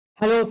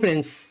Hello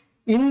friends,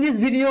 in this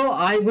video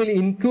I will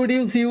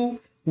introduce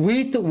you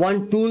with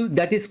one tool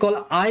that is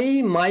called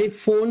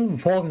iMyFone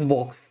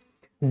VoxBox.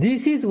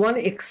 This is one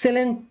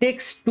excellent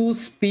text to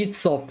speech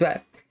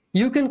software.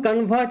 You can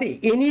convert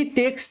any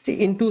text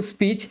into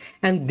speech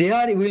and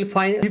there you will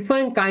find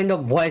different kind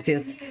of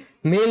voices,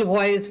 male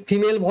voice,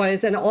 female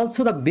voice, and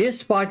also the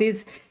best part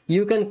is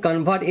you can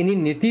convert any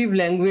native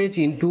language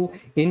into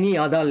any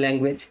other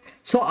language.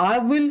 So I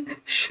will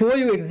show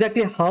you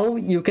exactly how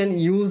you can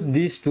use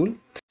this tool.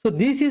 So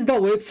this is the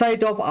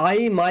website of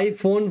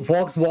iMyFone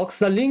VoxBox.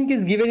 The link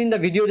is given in the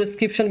video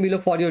description below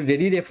for your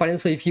ready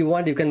reference. So if you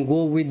want, you can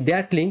go with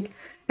that link.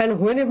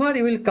 And whenever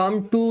you will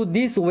come to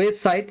this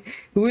website,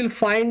 you will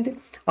find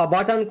a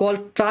button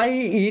called Try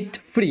It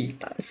Free.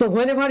 So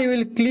whenever you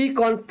will click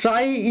on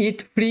Try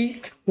It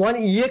Free, one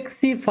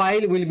exe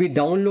file will be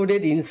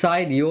downloaded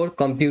inside your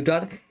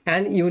computer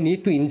and you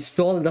need to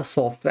install the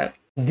software.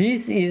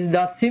 This is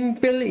the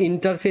simple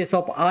interface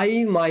of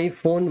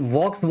iMyFone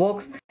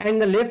VoxBox,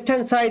 and the left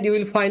hand side you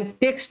will find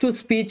text to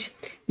speech,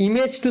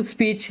 image to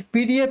speech,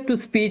 PDF to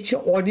speech,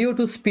 audio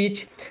to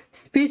speech,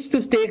 speech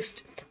to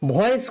text,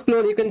 voice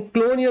clone. You can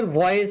clone your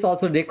voice,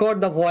 also record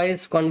the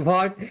voice,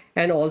 convert,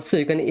 and also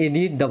you can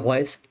edit the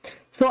voice.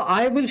 So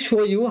I will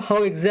show you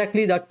how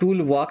exactly the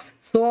tool works.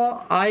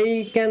 So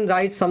I can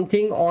write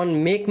something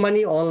on Make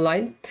Money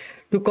Online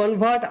to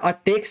convert a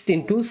text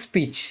into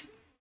speech.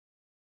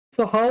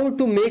 So how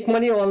to make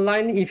money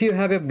online if you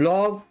have a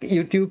blog,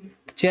 YouTube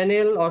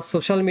channel or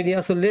social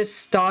media. So let's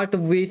start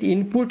with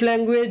input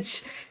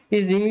language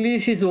is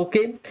English is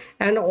okay,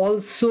 and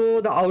also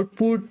the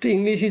output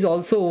English is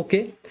also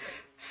okay.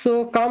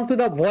 So come to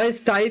the voice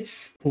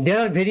types.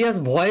 There are various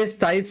voice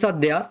types are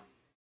there.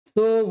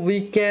 So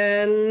we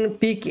can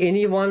pick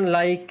any one,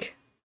 like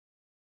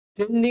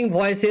trending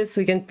voices.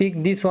 We can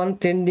pick this one,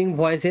 trending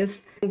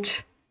voices,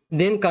 and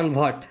then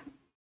convert.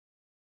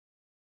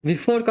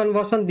 Before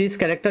conversion, this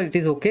character it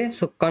is okay,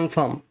 so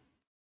confirm.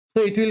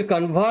 So it will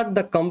convert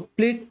the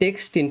complete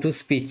text into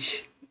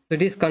speech. So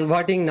it is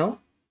converting now.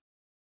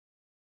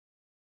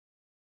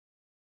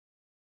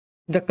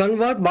 The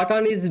convert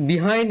button is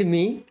behind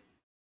me,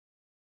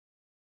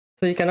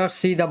 so you cannot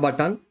see the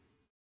button.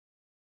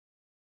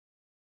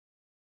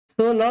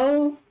 So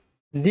now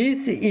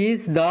this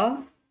is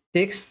the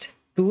text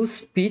to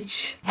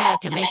speech. How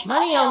to make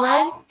money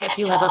online. If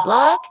you have a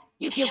blog,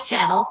 YouTube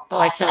channel,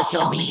 or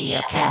social media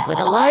account with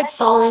a large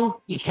following,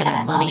 you can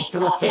earn money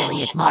through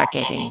affiliate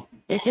marketing.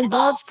 This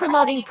involves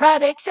promoting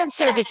products and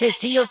services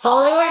to your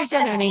followers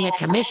and earning a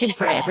commission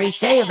for every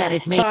sale that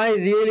is made. I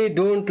really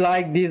don't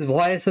like this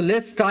voice, so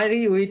let's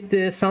try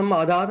with some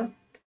other.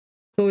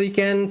 So we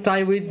can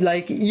try with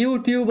like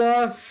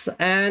YouTubers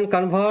and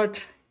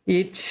convert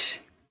it.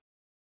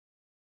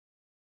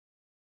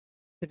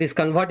 It is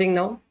converting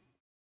now.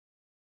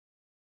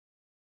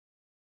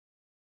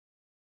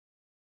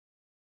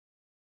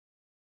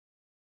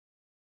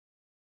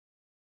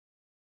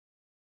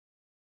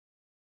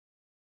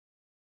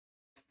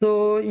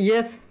 So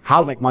yes.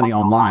 How to make money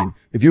online.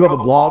 If you have a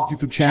blog,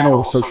 YouTube channel,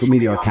 or social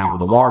media account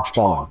with a large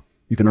following,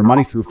 you can earn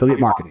money through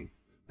affiliate marketing.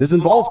 This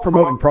involves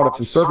promoting products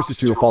and services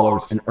to your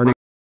followers and earning.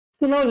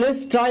 So now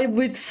let's try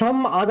with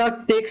some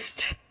other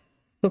text.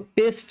 So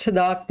paste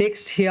the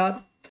text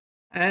here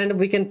and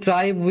we can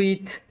try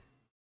with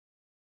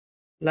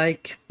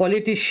like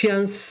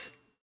politicians,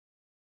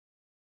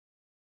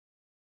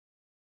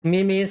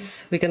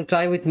 memes. We can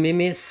try with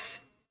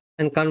memes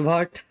and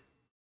convert,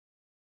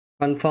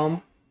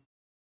 confirm.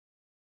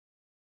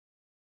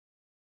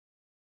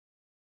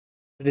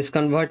 It is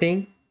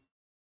converting.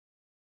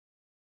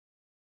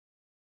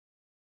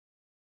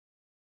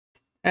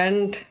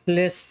 And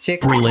let's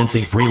check.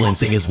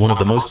 Freelancing is one of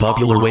the most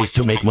popular ways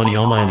to make money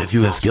online. If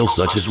you have skills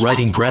such as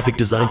writing, graphic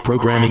design,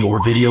 programming,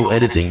 or video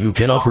editing, you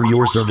can offer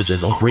your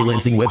services on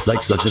freelancing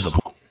websites such as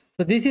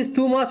So this is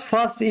too much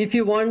fast. If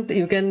you want,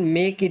 you can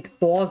make it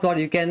pause, or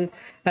you can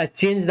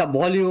change the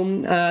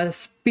volume,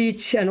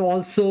 speech, and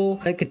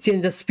also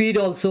change the speed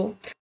also.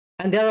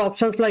 And there are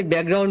options like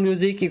background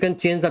music. You can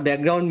change the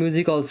background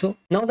music also.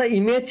 Now the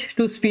image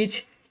to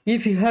speech.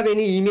 If you have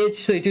any image,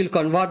 so it will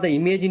convert the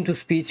image into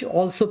speech.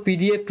 Also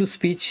PDF to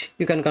speech,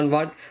 you can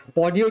convert.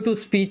 Audio to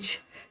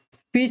speech,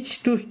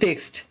 speech to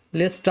text.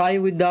 Let's try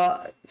with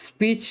the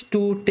speech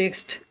to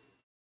text.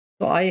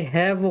 So I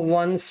have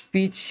one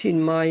speech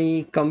in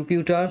my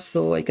computer,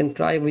 so I can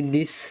try with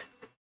this.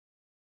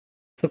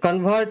 So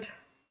convert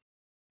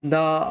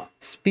the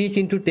speech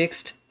into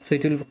text, so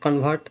it will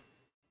convert.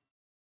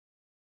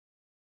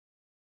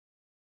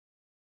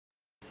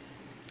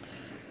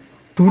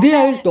 Today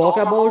I will talk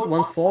about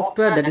one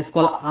software that is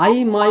called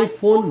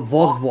iMyFone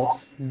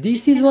VoxBox.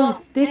 This is one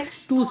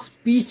text to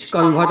speech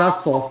converter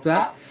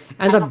software,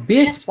 and the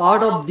best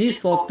part of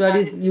this software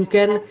is you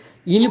can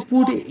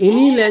input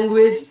any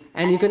language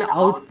and you can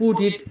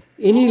output it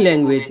any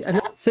language.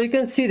 And so you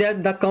can see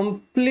that the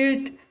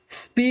complete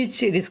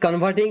speech it is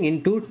converting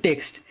into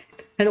text.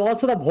 And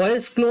also the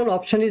voice clone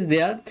option is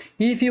there.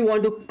 If you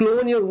want to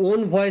clone your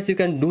own voice, you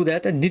can do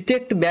that.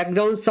 Detect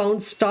background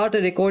sound, start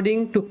a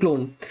recording to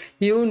clone.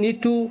 You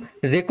need to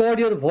record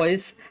your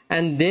voice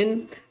and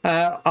then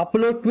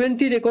upload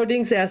 20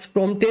 recordings as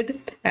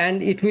prompted,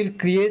 and it will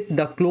create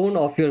the clone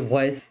of your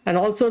voice. And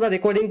also the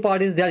recording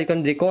part is there. You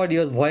can record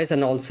your voice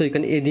and also you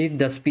can edit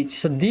the speech.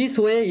 So this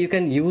way you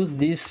can use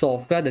this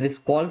software that is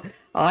called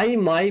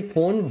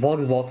iMyFone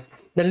VoxBox.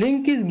 The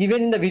link is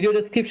given in the video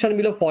description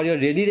below for your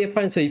ready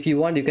reference. So if you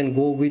want, you can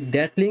go with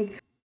that link.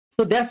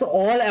 So that's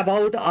all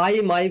about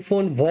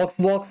iMyFone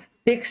VoxBox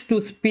text to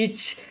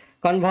speech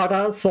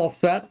converter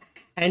software.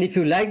 And if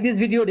you like this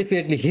video,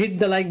 definitely hit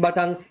the like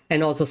button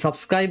and also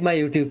subscribe my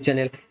YouTube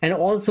channel. And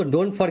also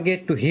don't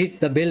forget to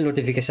hit the bell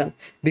notification,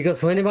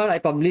 because whenever I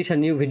publish a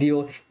new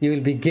video, you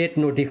will be get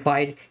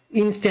notified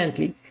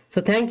instantly.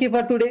 So thank you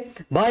for today.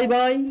 Bye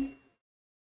bye.